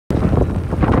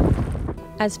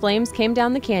As flames came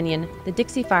down the canyon, the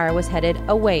Dixie Fire was headed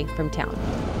away from town.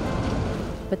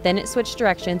 But then it switched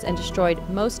directions and destroyed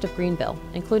most of Greenville,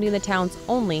 including the town's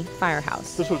only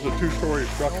firehouse. This was a two-story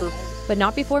structure. But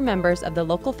not before members of the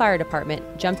local fire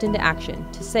department jumped into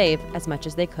action to save as much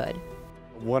as they could.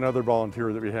 One other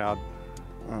volunteer that we had,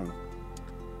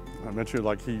 I mentioned,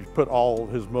 like, he put all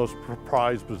his most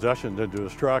prized possessions into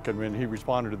his truck, and when he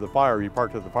responded to the fire, he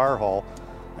parked at the fire hall,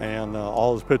 and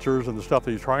all his pictures and the stuff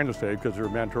that he's trying to save, because their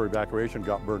mandatory evacuation,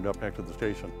 got burned up next to the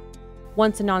station.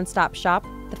 Once a non-stop shop,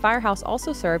 the firehouse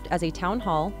also served as a town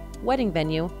hall, wedding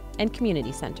venue, and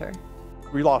community center.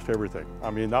 We lost everything.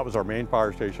 I mean, that was our main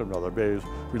fire station, other bays.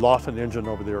 We lost an engine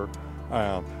over there,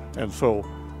 and so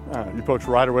you folks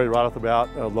right away, right off the bat,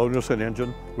 loaned us an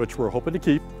engine, which we're hoping to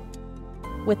keep.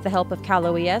 With the help of Cal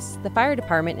OES, the fire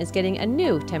department is getting a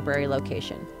new temporary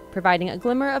location, providing a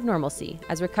glimmer of normalcy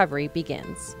as recovery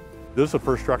begins. This is the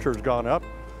first structure that's gone up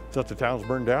since the town's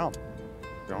burned down.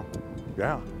 You know,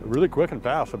 yeah, really quick and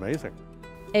fast, amazing.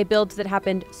 A build that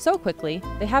happened so quickly,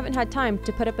 they haven't had time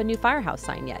to put up a new firehouse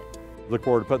sign yet. Look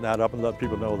forward to putting that up and let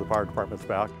people know the fire department's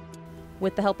back.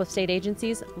 With the help of state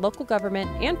agencies, local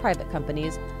government, and private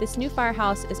companies, this new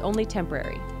firehouse is only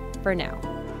temporary, for now.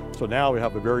 So now we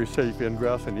have a very safe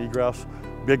ingress and egress.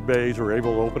 Big bays, we're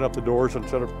able to open up the doors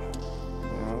instead of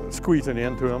squeezing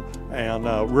into them. And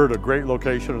we're at a great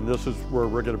location, and this is where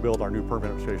we're going to build our new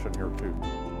permanent station here too.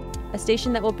 A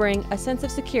station that will bring a sense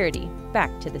of security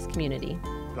back to this community.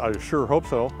 I sure hope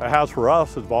so. It has for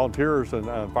us as volunteers and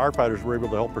firefighters. We're able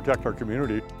to help protect our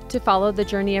community. To follow the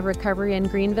journey of recovery in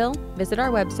Greenville, visit our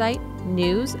website,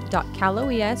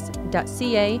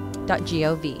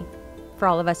 news.caloes.ca.gov. For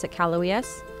all of us at Cal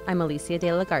OES, I'm Alicia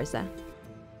de la Garza.